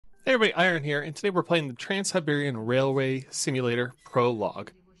Hey everybody, Iron here, and today we're playing the Trans-Siberian Railway Simulator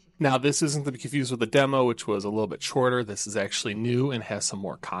Prologue. Now, this isn't to be confused with the demo, which was a little bit shorter. This is actually new and has some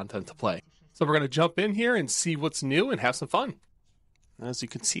more content to play. So we're going to jump in here and see what's new and have some fun. As you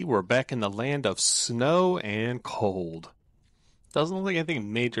can see, we're back in the land of snow and cold. Doesn't look like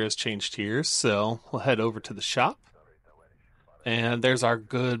anything major has changed here, so we'll head over to the shop. And there's our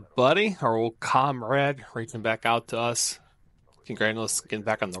good buddy, our old comrade, reaching back out to us. Congratulating us getting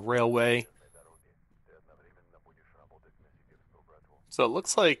back on the railway. So it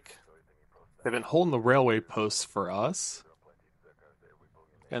looks like they've been holding the railway posts for us.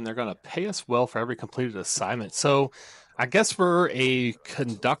 And they're going to pay us well for every completed assignment. So I guess we're a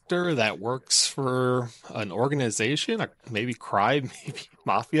conductor that works for an organization, maybe crime, maybe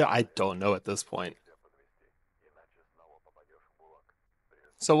mafia. I don't know at this point.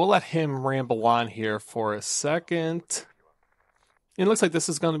 So we'll let him ramble on here for a second. It looks like this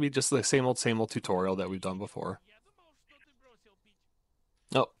is going to be just the same old tutorial that we've done before.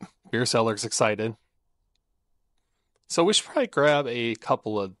 Oh, beer seller's excited. So we should probably grab a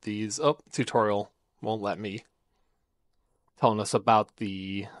couple of these. Oh, tutorial won't let me. Telling us about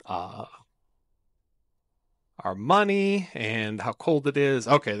the our money and how cold it is.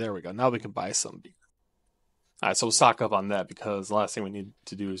 Okay, there we go. Now we can buy some beer. All right, so we'll stock up on that because the last thing we need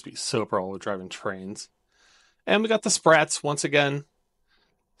to do is be sober while we're driving trains. And we got the sprats once again.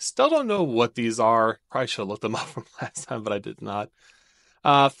 Still don't know what these are. Probably should have looked them up from last time, but I did not.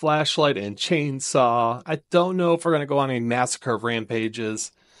 Flashlight and chainsaw. I don't know if we're going to go on any massacre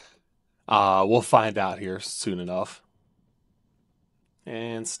rampages. We'll find out here soon enough.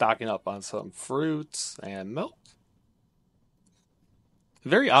 And stocking up on some fruits and milk.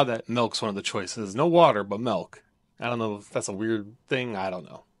 Very odd that milk's one of the choices. No water, but milk. I don't know if that's a weird thing. I don't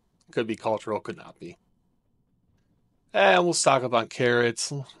know. Could be cultural, could not be. And we'll stock up on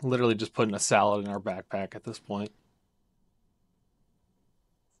carrots. Literally just putting a salad in our backpack at this point.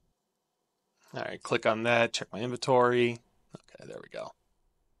 All right, click on that. Check my inventory. Okay, there we go.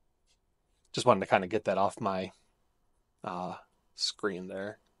 Just wanted to kind of get that off my screen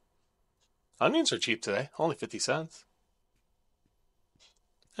there. Onions are cheap today. Only 50 cents.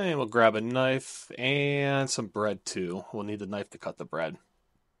 And we'll grab a knife and some bread too. We'll need the knife to cut the bread.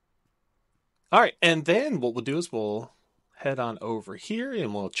 All right, and then what we'll do is we'll head on over here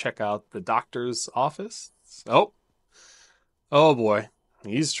and we'll check out the doctor's office. Oh boy,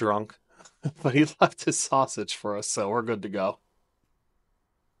 he's drunk, but he left his sausage for us, so we're good to go.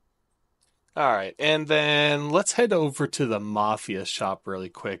 All right, and then let's head over to the mafia shop really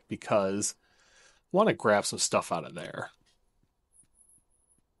quick because I want to grab some stuff out of there.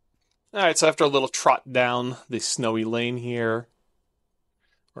 All right, so after a little trot down the snowy lane here,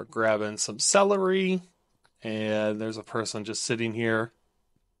 we're grabbing some celery. And there's a person just sitting here.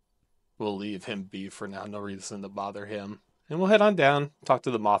 We'll leave him be for now. No reason to bother him. And we'll head on down, talk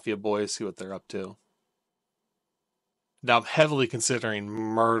to the mafia boys, see what they're up to. Now, I'm heavily considering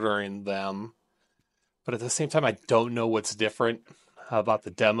murdering them. But at the same time, I don't know what's different about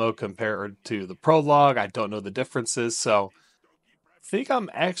the demo compared to the prologue. I don't know the differences. So I think I'm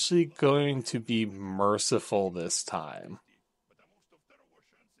actually going to be merciful this time.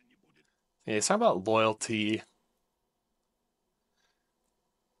 Yeah, it's talking about loyalty.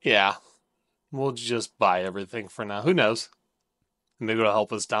 Yeah, we'll just buy everything for now. Who knows? Maybe it'll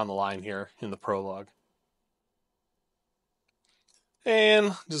help us down the line here in the prologue.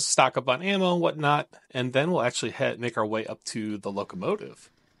 And just stock up on ammo and whatnot. And then we'll actually make our way up to the locomotive.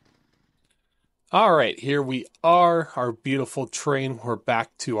 All right, here we are. Our beautiful train. We're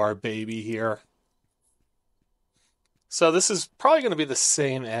back to our baby here. So this is probably going to be the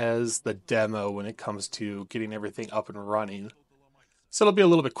same as the demo when it comes to getting everything up and running. So it'll be a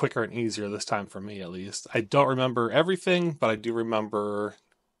little bit quicker and easier this time for me, at least. I don't remember everything, but I do remember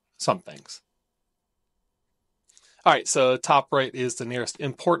some things. All right, so top right is the nearest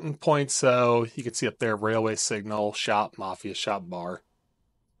important point. So you can see up there, railway signal, shop, mafia shop, bar.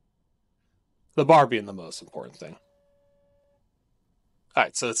 The bar being the most important thing. All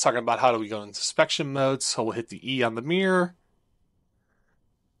right, so it's talking about how do we go into inspection mode. So we'll hit the E on the mirror.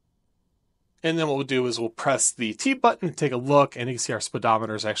 And then what we'll do is we'll press the T button and take a look. And you can see our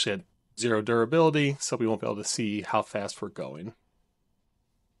speedometer is actually at 0 durability. So we won't be able to see how fast we're going.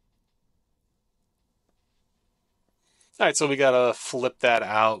 All right, so we got to flip that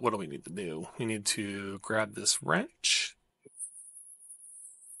out. What do we need to do? We need to grab this wrench.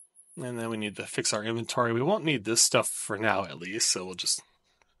 And then we need to fix our inventory. We won't need this stuff for now, at least. So we'll just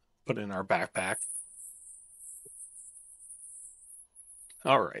put it in our backpack.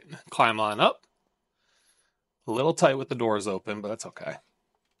 All right, climb on up. A little tight with the doors open, but that's okay.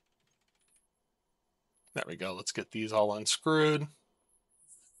 There we go. Let's get these all unscrewed.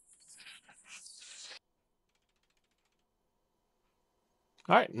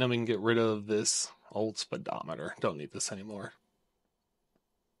 All right, now we can get rid of this old speedometer. Don't need this anymore.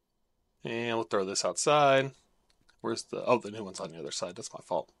 And we'll throw this outside. Where's the... Oh, the new one's on the other side. That's my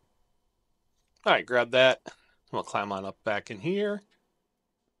fault. All right, grab that. We'll climb on up back in here.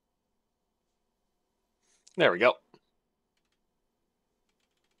 There we go.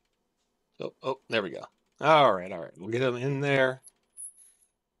 Oh, there we go. All right. We'll get them in there.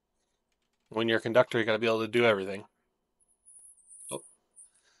 When you're a conductor, you got to be able to do everything.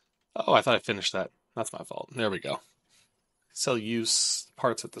 Oh, I thought I finished that. That's my fault. There we go. Sell used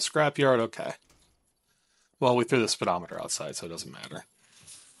parts at the scrapyard. Okay. Well, we threw the speedometer outside, so it doesn't matter.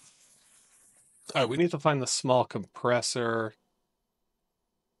 All right, we need to find the small compressor.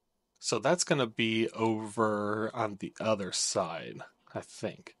 So that's going to be over on the other side, I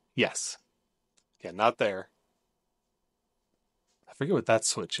think. Yes. Yeah, not there. I forget what that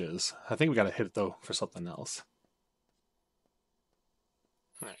switch is. I think we got to hit it, though, for something else.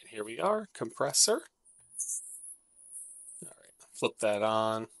 All right, here we are. Compressor. All right, flip that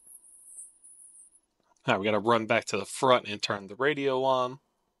on. All right, we got to run back to the front and turn the radio on.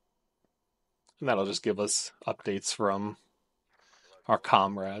 And that'll just give us updates from our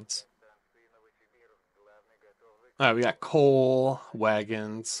comrades. All right, we got coal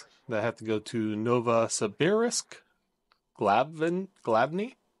wagons that have to go to Novosibirsk,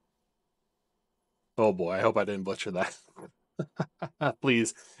 Glabny. Oh boy, I hope I didn't butcher that.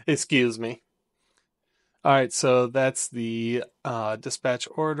 Please excuse me. All right, so that's the dispatch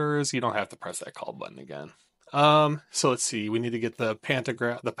orders. You don't have to press that call button again. So let's see. We need to get the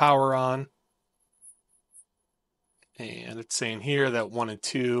the power on. And it's saying here that 1 and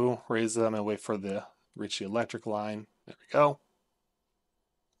 2, raise them and wait for the reach the electric line. There we go.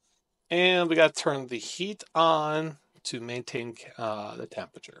 And we got to turn the heat on to maintain the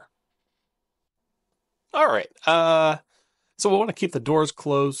temperature. All right. So we want to keep the doors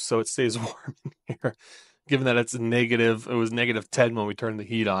closed so it stays warm in here. Given that it was negative 10 when we turned the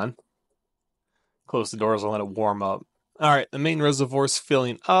heat on. Close the doors and let it warm up. All right, the main reservoir's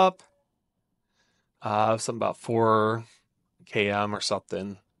filling up. Something about 4 km or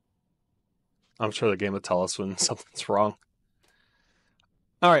something. I'm sure the game will tell us when something's wrong.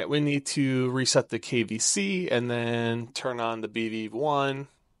 All right, we need to reset the KVC and then turn on the BV1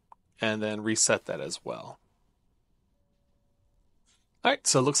 and then reset that as well. All right,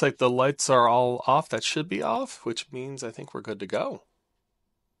 so it looks like the lights are all off. That should be off, which means I think we're good to go.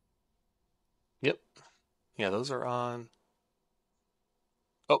 Yep. Yeah, those are on.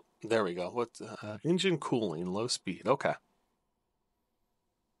 Oh, there we go. What engine cooling, low speed. Okay.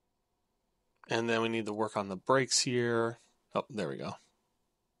 And then we need to work on the brakes here. Oh, there we go.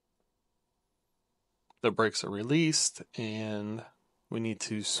 The brakes are released, and we need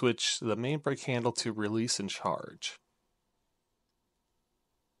to switch the main brake handle to release and charge.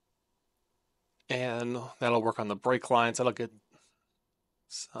 And that'll work on the brake lines. That'll get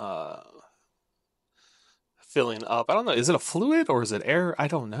filling up. I don't know. Is it a fluid or is it air? I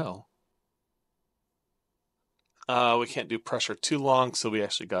don't know. We can't do pressure too long, so we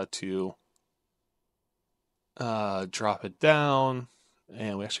actually got to drop it down,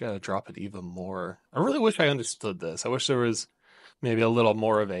 and we actually got to drop it even more. I really wish I understood this. I wish there was maybe a little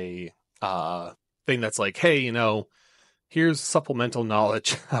more of a thing that's like, hey, here's supplemental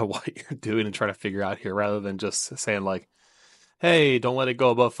knowledge of what you're doing and trying to figure out here, rather than just saying like, hey, don't let it go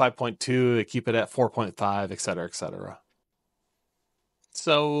above 5.2, keep it at 4.5, etc., etc.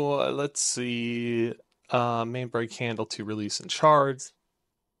 So let's see. Main brake handle to release and charge.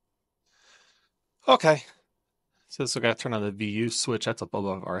 Okay. So we got to turn on the VU switch. That's up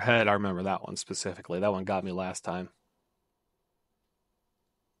above our head. I remember that one specifically. That one got me last time.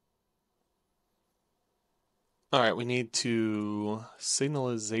 All right, we need to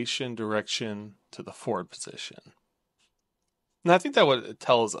signalization direction to the forward position. And I think that what it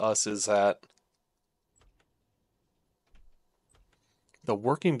tells us is that the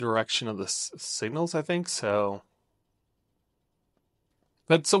working direction of the signals, I think. So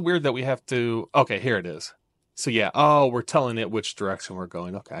that's so weird that we have to... Okay, here it is. So yeah, we're telling it which direction we're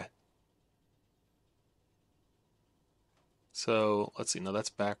going. Okay. So let's see. No, that's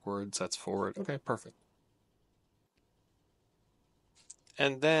backwards. That's forward. Okay, perfect.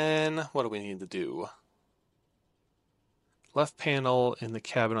 And then what do we need to do? Left panel in the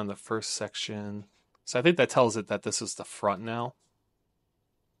cabin on the first section. So I think that tells it that this is the front now.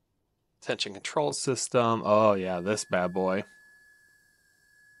 Tension control system. Oh yeah, this bad boy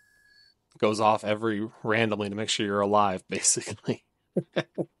goes off randomly to make sure you're alive, basically.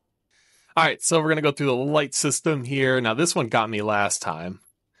 All right, so we're going to go through the light system here. Now, this one got me last time.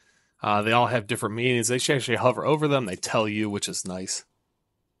 They all have different meanings. They actually hover over them. They tell you, which is nice.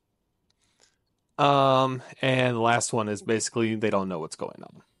 And the last one is basically they don't know what's going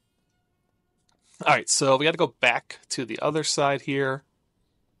on. All right, so we got to go back to the other side here.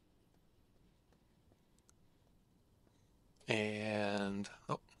 And,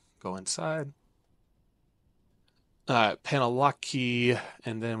 go inside. Panel lock key,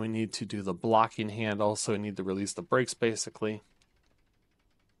 and then we need to do the blocking handle, so we need to release the brakes, basically.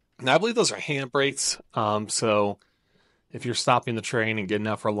 Now, I believe those are hand brakes, so if you're stopping the train and getting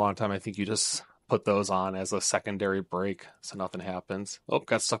out for a long time, I think you just put those on as a secondary brake, so nothing happens. Oh,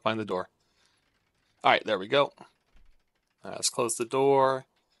 got stuck behind the door. All right, there we go. Let's close the door.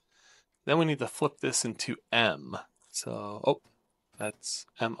 Then we need to flip this into M. So, that's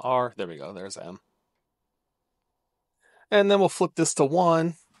MR. There we go, there's M. And then we'll flip this to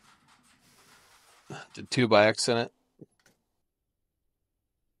 1. Did 2 by accident.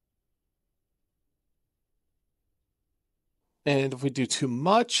 And if we do too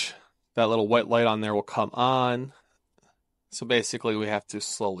much, that little white light on there will come on. So basically we have to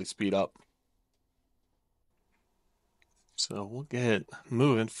slowly speed up. So we'll get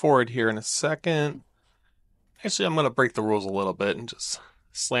moving forward here in a second. Actually, I'm going to break the rules a little bit and just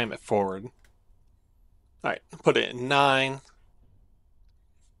slam it forward. All right, put it in 9.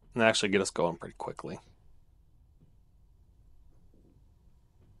 And actually get us going pretty quickly.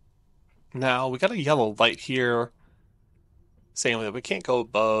 Now, we got a yellow light here saying that we can't go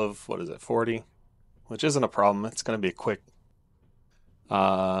above, 40? Which isn't a problem. It's going to be a quick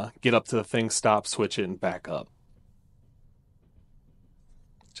get up to the thing, stop, switch it, and back up.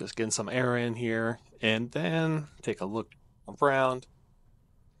 Just getting some air in here, and then take a look around.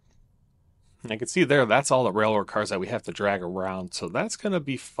 And I can see there, that's all the railroad cars that we have to drag around, so that's going to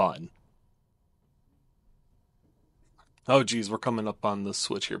be fun. Oh, geez, we're coming up on the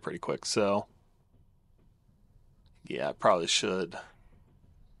switch here pretty quick, so yeah, I probably should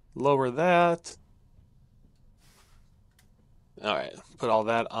lower that. All right, put all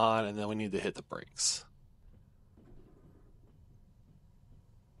that on, and then we need to hit the brakes.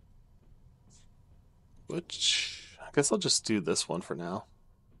 Which, I guess I'll just do this one for now.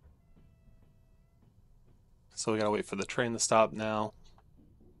 So we gotta wait for the train to stop now.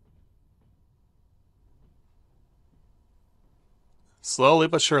 Slowly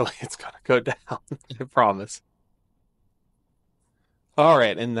but surely, it's gonna go down, I promise. All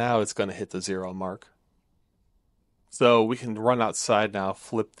right, and now it's gonna hit the 0 mark. So we can run outside now,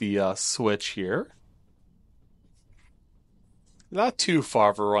 flip the switch here. Not too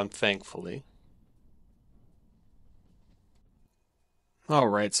far of a run, thankfully. All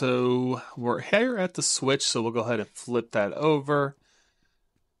right, so we're here at the switch, so we'll go ahead and flip that over.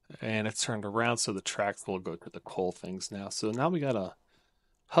 And it's turned around, so the tracks will go to the coal things now. So now we gotta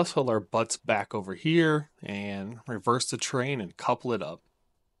hustle our butts back over here and reverse the train and couple it up.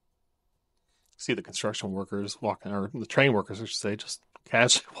 See the construction workers walking, or the train workers, I should say, just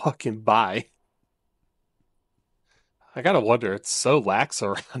casually walking by. I gotta wonder, it's so lax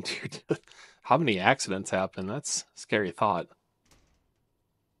around here. How many accidents happen? That's a scary thought.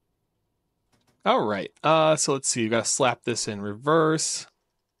 All right, so let's see. You gotta slap this in reverse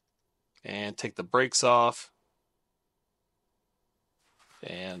and take the brakes off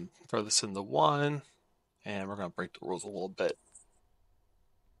and throw this into 1, and we're gonna break the rules a little bit.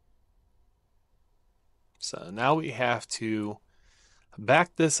 So now we have to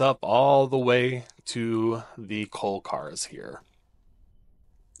back this up all the way to the coal cars here.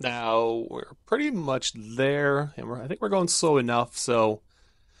 Now we're pretty much there, and I think we're going slow enough, so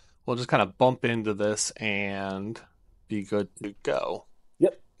we'll just kind of bump into this and be good to go.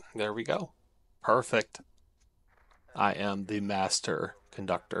 Yep, there we go. Perfect. I am the master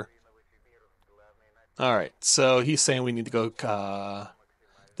conductor. All right, so he's saying we need to go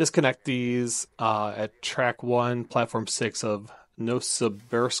disconnect these at track 1, platform 6 of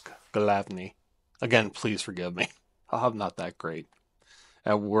Novosibirsk Glavny. Again, please forgive me. I'm not that great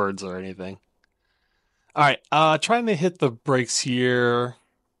at words or anything. All right, trying to hit the brakes here.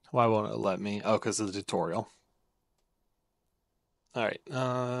 Why won't it let me? Oh, because of the tutorial. All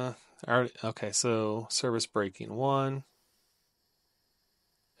right, okay, so service braking 1.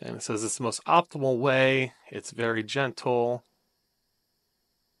 And it says it's the most optimal way. It's very gentle.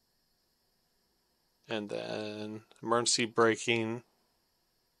 And then emergency braking.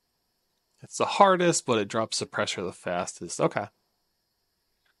 It's the hardest, but it drops the pressure the fastest. Okay.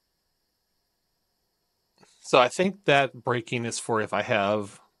 So I think that braking is for if I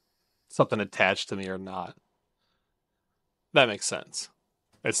have something attached to me or not. That makes sense.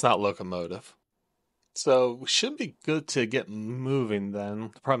 It's not locomotive. So we should be good to get moving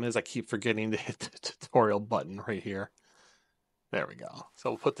then. The problem is I keep forgetting to hit the tutorial button right here. There we go.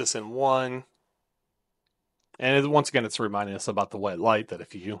 So we'll put this in 1. And once again, it's reminding us about the white light, that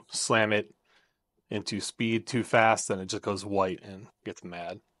if you slam it into speed too fast, then it just goes white and gets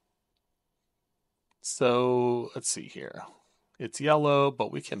mad. So let's see here. It's yellow,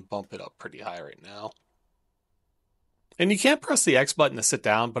 but we can bump it up pretty high right now. And you can't press the X button to sit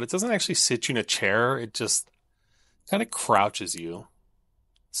down, but it doesn't actually sit you in a chair. It just kind of crouches you.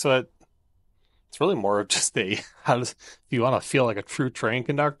 So it's really more of just if you want to feel like a true train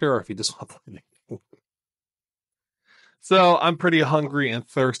conductor, or if you just want to play the game. So I'm pretty hungry and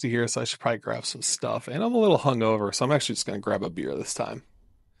thirsty here, so I should probably grab some stuff. And I'm a little hungover, so I'm actually just going to grab a beer this time.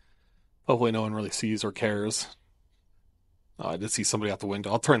 Hopefully no one really sees or cares. Oh, I did see somebody out the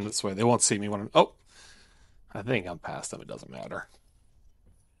window. I'll turn this way. They won't see me when I'm... Oh! I think I'm past them. It doesn't matter.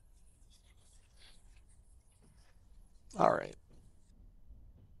 All right.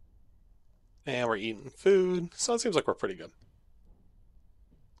 And we're eating food, so it seems like we're pretty good.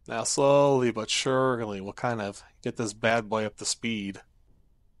 Now, slowly but surely, we'll kind of get this bad boy up to speed.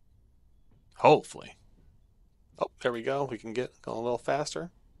 Hopefully. Oh, there we go. We can get going a little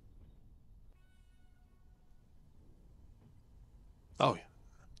faster. Oh,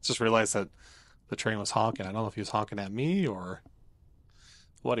 just realized that the train was honking. I don't know if he was honking at me or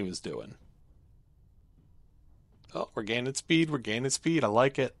what he was doing. Oh, we're gaining speed. We're gaining speed. I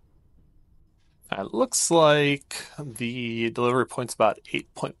like it. It looks like the delivery point's about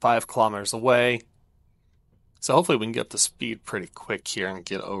 8.5 kilometers away. So hopefully we can get up to speed pretty quick here and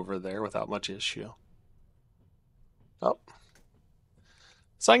get over there without much issue. Oh.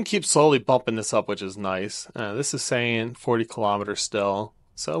 So I can keep slowly bumping this up, which is nice. This is saying 40 kilometers still.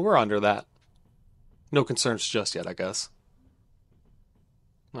 So we're under that. No concerns just yet, I guess.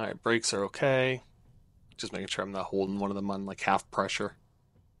 Alright, brakes are okay. Just making sure I'm not holding one of them on like half pressure.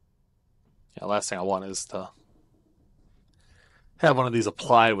 Yeah, last thing I want is to have one of these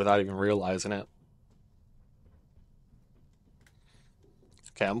applied without even realizing it.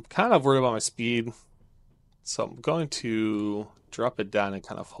 Okay, I'm kind of worried about my speed. So I'm going to drop it down and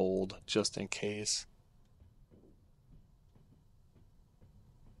kind of hold just in case.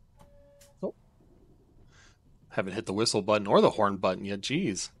 Oh. Haven't hit the whistle button or the horn button yet,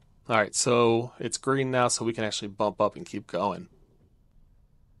 geez. Alright, so it's green now, so we can actually bump up and keep going.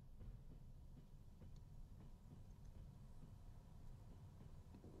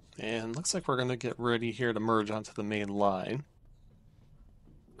 And looks like we're going to get ready here to merge onto the main line.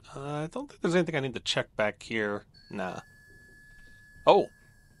 I don't think there's anything I need to check back here. Nah. Oh!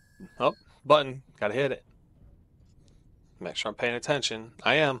 Oh, button. Gotta hit it. Make sure I'm paying attention.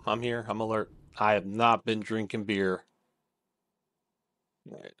 I am. I'm here. I'm alert. I have not been drinking beer.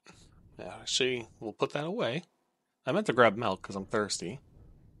 Alright. Actually, we'll put that away. I meant to grab milk because I'm thirsty.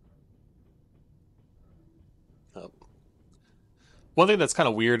 Oh. One thing that's kind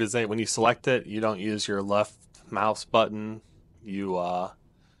of weird is that when you select it, you don't use your left mouse button. You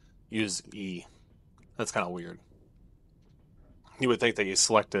use E. That's kind of weird. You would think that you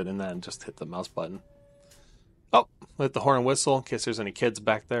select it and then just hit the mouse button. Oh, hit the horn and whistle in case there's any kids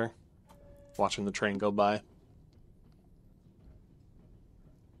back there watching the train go by.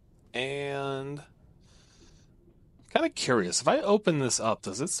 And kind of curious, if I open this up,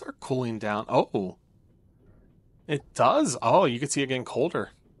 does it start cooling down? Oh, it does. Oh, you can see it getting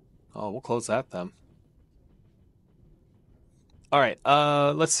colder. Oh, we'll close that then. All right,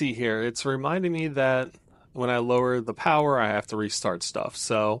 let's see here. It's reminding me that when I lower the power, I have to restart stuff.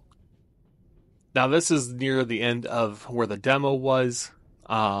 So now this is near the end of where the demo was.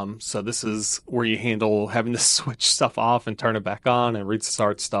 So this is where you handle having to switch stuff off and turn it back on and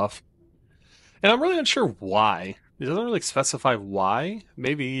restart stuff. And I'm really unsure why. It doesn't really specify why.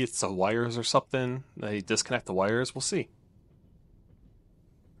 Maybe it's the wires or something. They disconnect the wires. We'll see.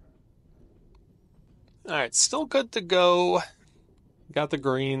 All right, still good to go. Got the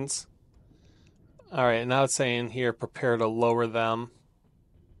greens. All right, now it's saying here, prepare to lower them.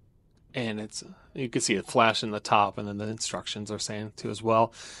 And you can see it flash in the top, and then the instructions are saying too as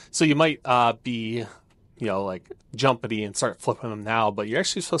well. So you might be, like jumpity and start flipping them now, but you're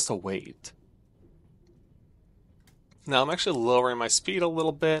actually supposed to wait. Now I'm actually lowering my speed a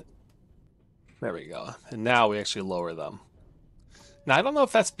little bit. There we go. And now we actually lower them. Now I don't know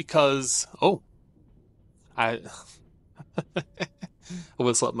if that's because... Oh. I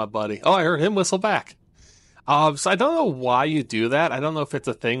whistle at my buddy. Oh, I heard him whistle back. So I don't know why you do that. I don't know if it's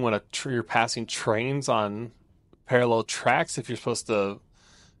a thing when you're passing trains on parallel tracks, if you're supposed to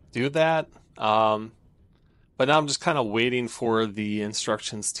do that. But But now I'm just kind of waiting for the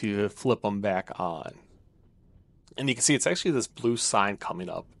instructions to flip them back on. And you can see it's actually this blue sign coming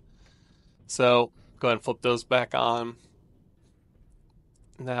up. So go ahead and flip those back on.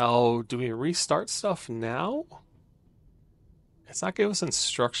 Now, do we restart stuff now? It's not giving us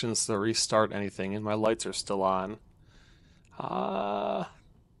instructions to restart anything, and my lights are still on.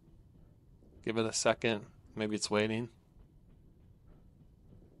 Give it a second. Maybe it's waiting.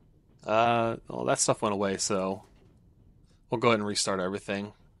 Well, that stuff went away, so we'll go ahead and restart everything.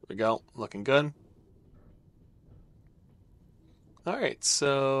 There we go. Looking good. All right,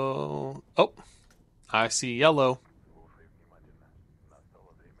 so... Oh, I see yellow.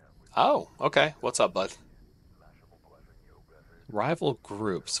 Oh, okay. What's up, bud? Rival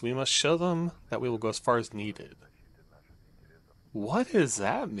groups. We must show them that we will go as far as needed. What does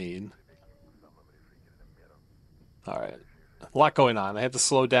that mean? All right. A lot going on. I have to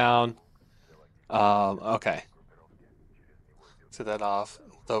slow down. Okay. Set that off.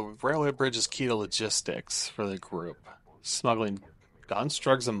 The railway bridge is key to logistics for the group. Smuggling guns,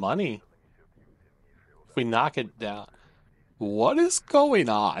 drugs, and money. If we knock it down... What is going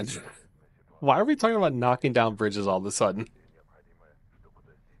on? Why are we talking about knocking down bridges all of a sudden?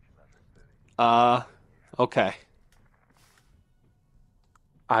 Okay.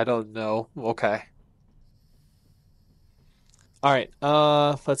 I don't know. Okay. All right.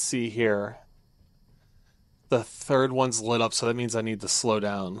 Let's see here. The third one's lit up, so that means I need to slow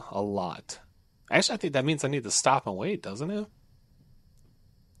down a lot. Actually, I think that means I need to stop and wait, doesn't it?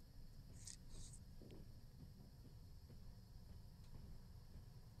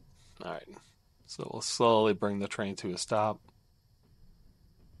 All right. So we'll slowly bring the train to a stop.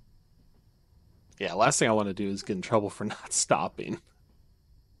 Yeah, last thing I want to do is get in trouble for not stopping.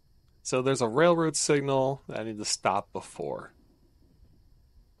 So there's a railroad signal that I need to stop before.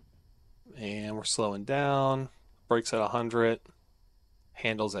 And we're slowing down. Brakes at 100.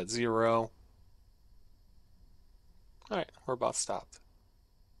 Handles at 0. All right, we're about stopped.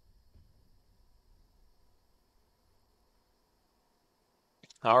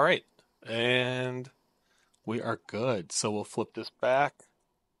 All right, and we are good. So we'll flip this back.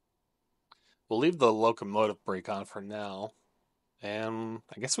 We'll leave the locomotive brake on for now. And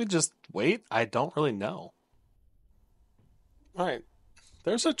I guess we just wait. I don't really know. All right,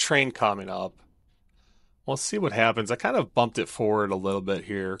 there's a train coming up. We'll see what happens. I kind of bumped it forward a little bit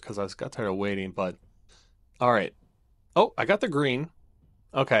here because I got tired of waiting, but all right. Oh, I got the green.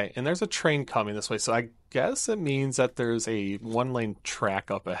 Okay, and there's a train coming this way, so I guess it means that there's a one-lane track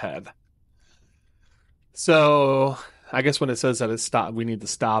up ahead. So I guess when it says that it's stop, we need to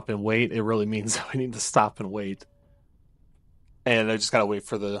stop and wait, it really means that we need to stop and wait. And I just gotta wait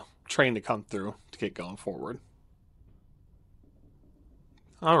for the train to come through to get going forward.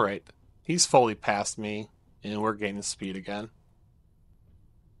 All right, he's fully past me, and we're gaining speed again.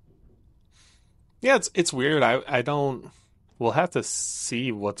 Yeah, it's weird. I don't. We'll have to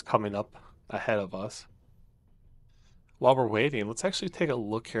see what's coming up ahead of us. While we're waiting, let's actually take a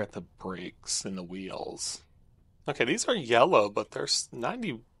look here at the brakes and the wheels. Okay, these are yellow, but they're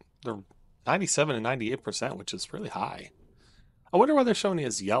 97 and 98%, which is really high. I wonder why they're showing it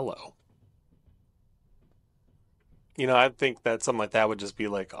as yellow. You know, I think that something like that would just be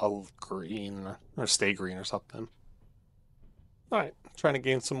like a green or stay green or something. All right, trying to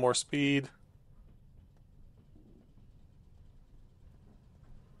gain some more speed.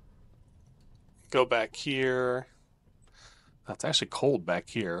 Go back here. It's actually cold back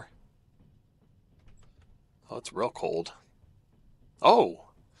here. Oh, it's real cold. Oh,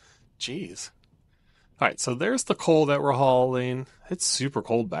 geez. All right, so there's the coal that we're hauling. It's super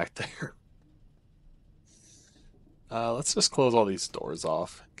cold back there. Let's just close all these doors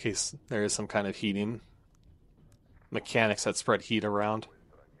off in case there is some kind of heating mechanics that spread heat around.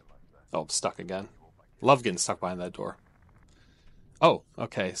 Oh, I'm stuck again. Love getting stuck behind that door. Oh,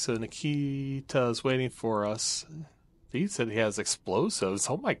 okay, so Nikita's waiting for us. He said he has explosives.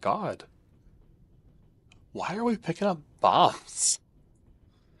 Oh my god. Why are we picking up bombs?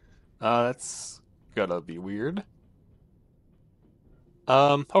 That's gonna be weird.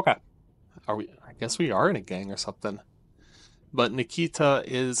 Okay. Are we? I guess we are in a gang or something. But Nikita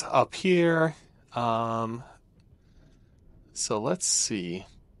is up here. So let's see.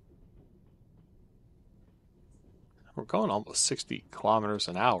 We're going almost 60 kilometers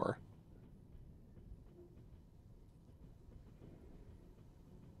an hour.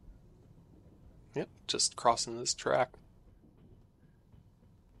 Yep, just crossing this track.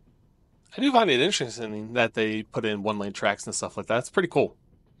 I do find it interesting that they put in one-lane tracks and stuff like that. It's pretty cool.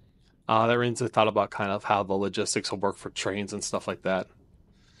 That means I thought about kind of how the logistics will work for trains and stuff like that.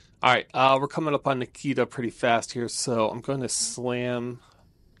 All right, we're coming up on Nikita pretty fast here, so I'm going to slam,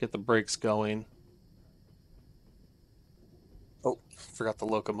 get the brakes going. Oh, forgot the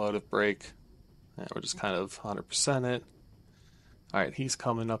locomotive brake. Yeah, we're just kind of 100% it. All right, he's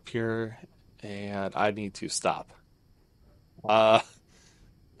coming up here, and I need to stop. Uh,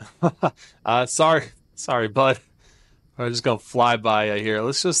 sorry, bud. I'm just gonna fly by you here.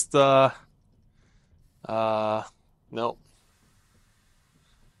 Let's just, uh, nope.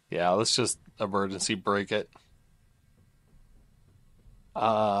 Yeah, let's just emergency brake it.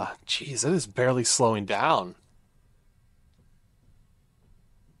 Geez, it is barely slowing down.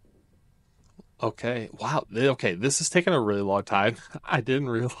 Okay, wow. Okay, this is taking a really long time. I didn't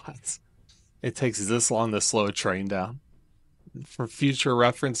realize it takes this long to slow a train down. For future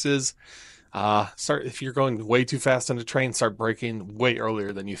references, start if you're going way too fast on a train, start braking way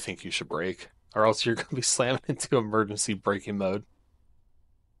earlier than you think you should brake, or else you're going to be slamming into emergency braking mode.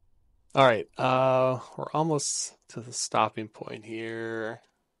 All right, we're almost to the stopping point here,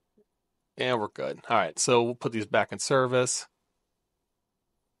 and we're good. All right, so we'll put these back in service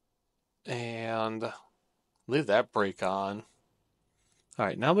and leave that brake on. All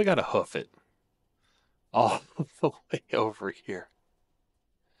right, now we got to hoof it all the way over here.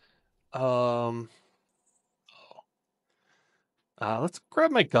 Um, let's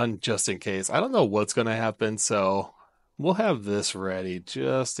grab my gun just in case. I don't know what's going to happen, so we'll have this ready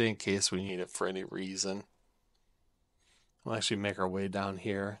just in case we need it for any reason. We'll actually make our way down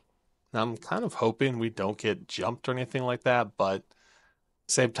here. Now, I'm kind of hoping we don't get jumped or anything like that, but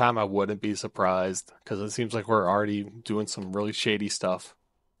same time, I wouldn't be surprised because it seems like we're already doing some really shady stuff.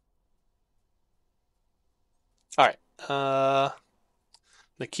 All right.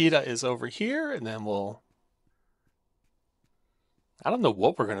 Nikita is over here, and then I don't know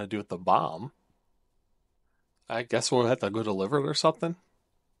what we're going to do with the bomb. I guess we'll have to go deliver it or something.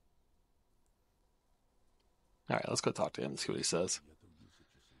 All right, let's go talk to him and see what he says.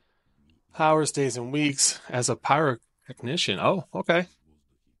 Hours, days, and weeks as a pyrotechnician. Oh, okay.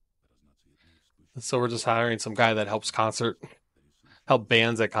 So we're just hiring some guy that help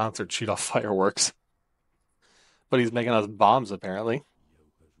bands at concerts shoot off fireworks. But he's making us bombs apparently.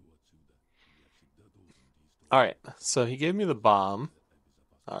 All right, so he gave me the bomb.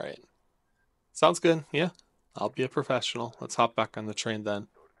 All right, sounds good. Yeah, I'll be a professional. Let's hop back on the train then.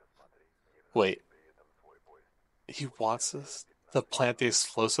 Wait, he wants us to plant the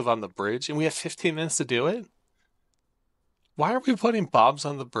explosive on the bridge, and we have 15 minutes to do it? Why are we putting bombs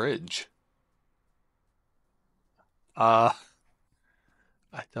on the bridge? Uh,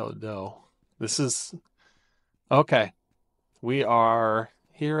 I don't know. This is okay. We are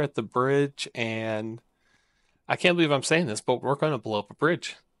here at the bridge, and I can't believe I'm saying this, but we're going to blow up a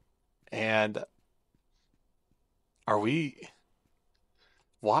bridge. And are we?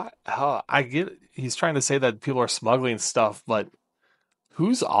 What? How? I get he's trying to say that people are smuggling stuff, but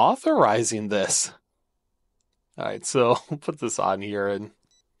who's authorizing this? All right, so we'll put this on here and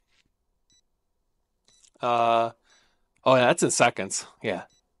uh oh yeah, that's in seconds. Yeah.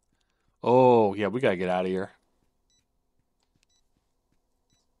 Oh yeah, we gotta get out of here.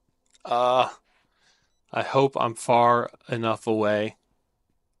 Uh I hope I'm far enough away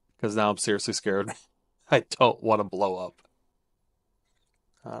because now I'm seriously scared. I don't want to blow up.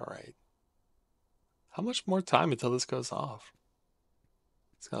 All right. How much more time until this goes off?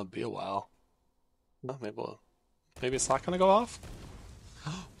 It's gonna be a while. Oh, maybe it's not gonna go off.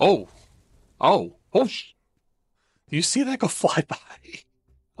 Oh, oh! Do you see that go fly by?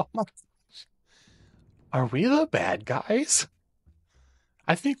 Oh my! Are we the bad guys?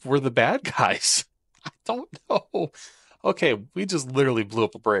 I think we're the bad guys. I don't know. Okay, we just literally blew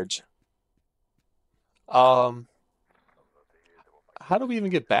up a bridge. Um, how do we even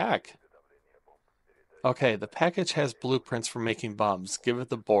get back? Okay, the package has blueprints for making bombs. Give it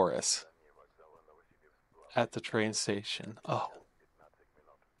to Boris at the train station. Oh,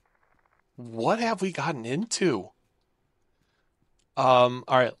 what have we gotten into? All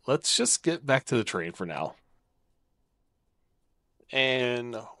right, let's just get back to the train for now.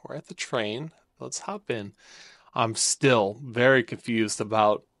 And we're at the train. Let's hop in. I'm still very confused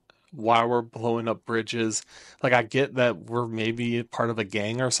about why we're blowing up bridges. Like, I get that we're maybe part of a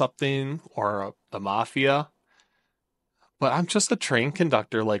gang or something, or the mafia, but I'm just a train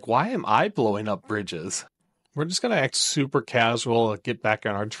conductor. Like, why am I blowing up bridges? We're just gonna act super casual, get back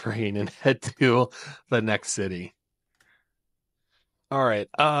on our train, and head to the next city. All right.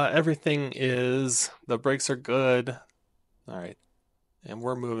 The brakes are good. All right, and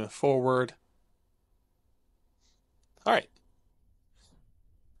we're moving forward. All right.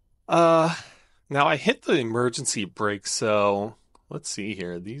 Uh, Now I hit the emergency brake, so let's see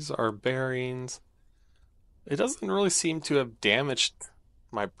here. These are bearings. It doesn't really seem to have damaged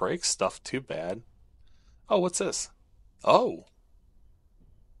my brake stuff too bad. Oh, what's this? Oh,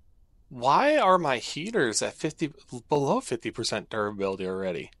 why are my heaters at 50 below 50% durability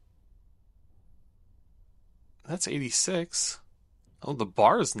already? That's 86. Oh, the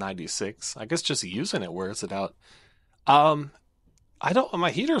bar is 96. I guess just using it wears it out. Um, I don't want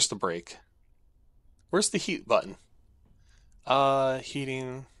my heaters to break. Where's the heat button?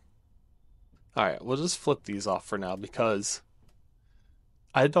 Heating. All right, we'll just flip these off for now because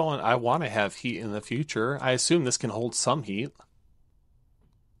I want to have heat in the future. I assume this can hold some heat.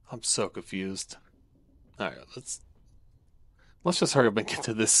 I'm so confused. All right, let's just hurry up and get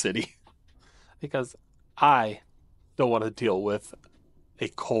to this city because I don't want to deal with a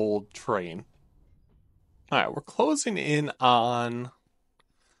cold train. All right, we're closing in on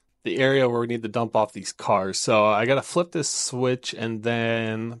the area where we need to dump off these cars. So I got to flip this switch and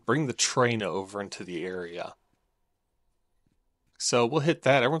then bring the train over into the area. So we'll hit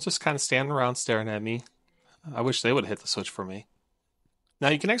that. Everyone's just kind of standing around staring at me. I wish they would hit the switch for me. Now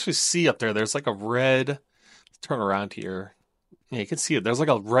you can actually see up there, there's like a red, turn around here. Yeah, you can see it. There's like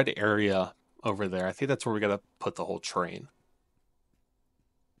a red area over there. I think that's where we got to put the whole train.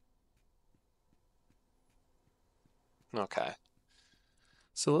 Okay.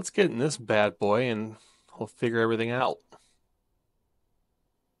 So let's get in this bad boy and we'll figure everything out.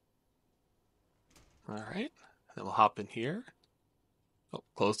 All right. Then we'll hop in here. Oh,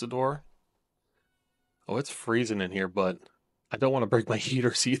 close the door. Oh, it's freezing in here, but I don't want to break my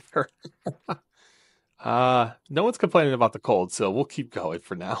heaters either. No one's complaining about the cold, so we'll keep going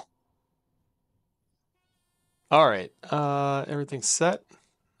for now. All right. Everything's set.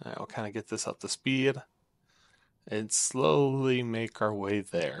 All right, we'll kind of get this up to speed and slowly make our way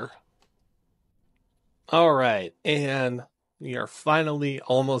there. All right, and we are finally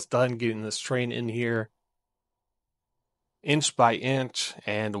almost done getting this train in here, inch by inch,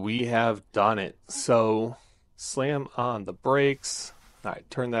 and we have done it. So slam on the brakes. All right,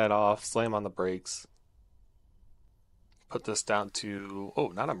 turn that off, slam on the brakes. Put this down to, oh,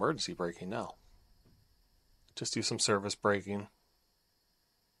 not emergency braking, no. Just do some service braking.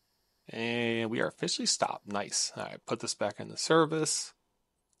 And we are officially stopped. Nice. All right, put this back into service.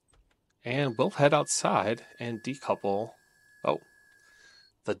 And we'll head outside and decouple. Oh,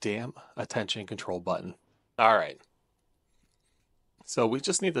 the damn attention control button. All right. So we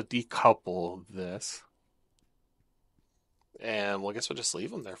just need to decouple this. And well, I guess we'll just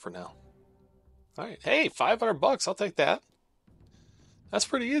leave them there for now. All right. Hey, $500. I'll take that. That's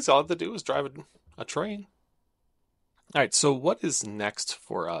pretty easy. All I have to do is drive a train. All right. So what is next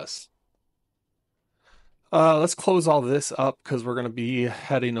for us? Let's close all this up because we're going to be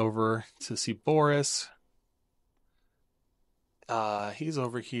heading over to see Boris. He's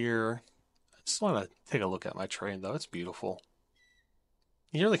over here. I just want to take a look at my train, though. It's beautiful.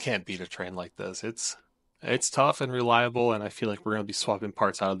 You really can't beat a train like this. It's tough and reliable, and I feel like we're going to be swapping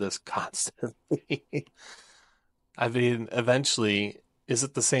parts out of this constantly. I mean, eventually, is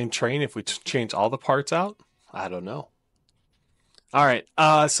it the same train if we change all the parts out? I don't know. All right,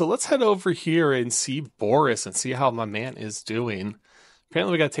 so let's head over here and see Boris and see how my man is doing.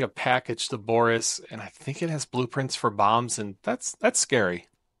 Apparently, we got to take a package to Boris, and I think it has blueprints for bombs, and that's scary.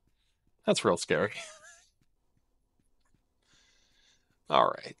 That's real scary. All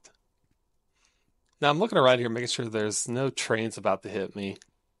right. Now I'm looking around here, making sure there's no trains about to hit me.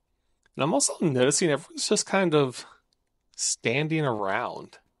 And I'm also noticing everyone's just kind of standing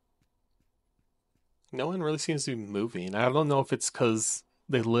around. No one really seems to be moving. I don't know if it's because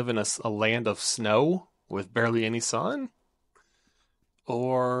they live in a land of snow with barely any sun,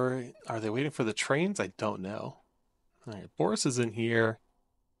 or are they waiting for the trains? I don't know. All right, Boris is in here.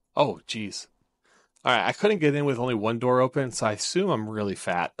 Oh, geez. All right, I couldn't get in with only one door open, so I assume I'm really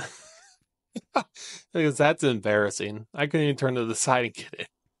fat. Because that's embarrassing. I couldn't even turn to the side and get in.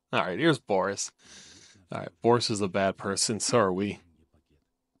 All right, here's Boris. All right, Boris is a bad person, so are we.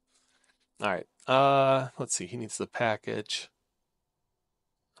 All right. Let's see. He needs the package.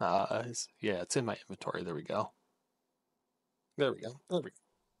 Yeah, it's in my inventory. There we go. There we go. There we go.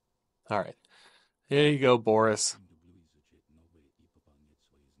 All right. Here you go, Boris.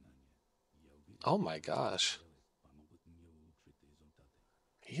 Oh my gosh.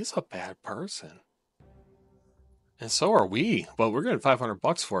 He's a bad person. And so are we. But we're getting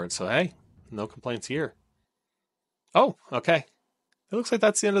 $500 for it, so hey, no complaints here. Oh, okay. It looks like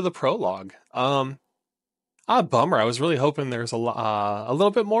that's the end of the prologue. Ah, bummer. I was really hoping there's a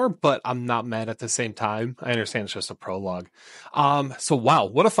little bit more, but I'm not mad at the same time. I understand it's just a prologue. So wow,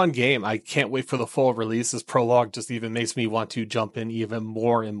 what a fun game. I can't wait for the full release. This prologue just even makes me want to jump in even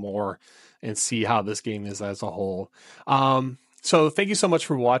more and more and see how this game is as a whole. So thank you so much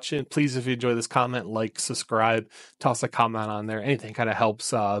for watching. Please, if you enjoy this, comment, like, subscribe, toss a comment on there. Anything kind of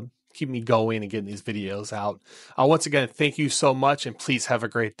helps keep me going and getting these videos out. Once again, thank you so much, and please have a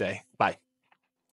great day. Bye.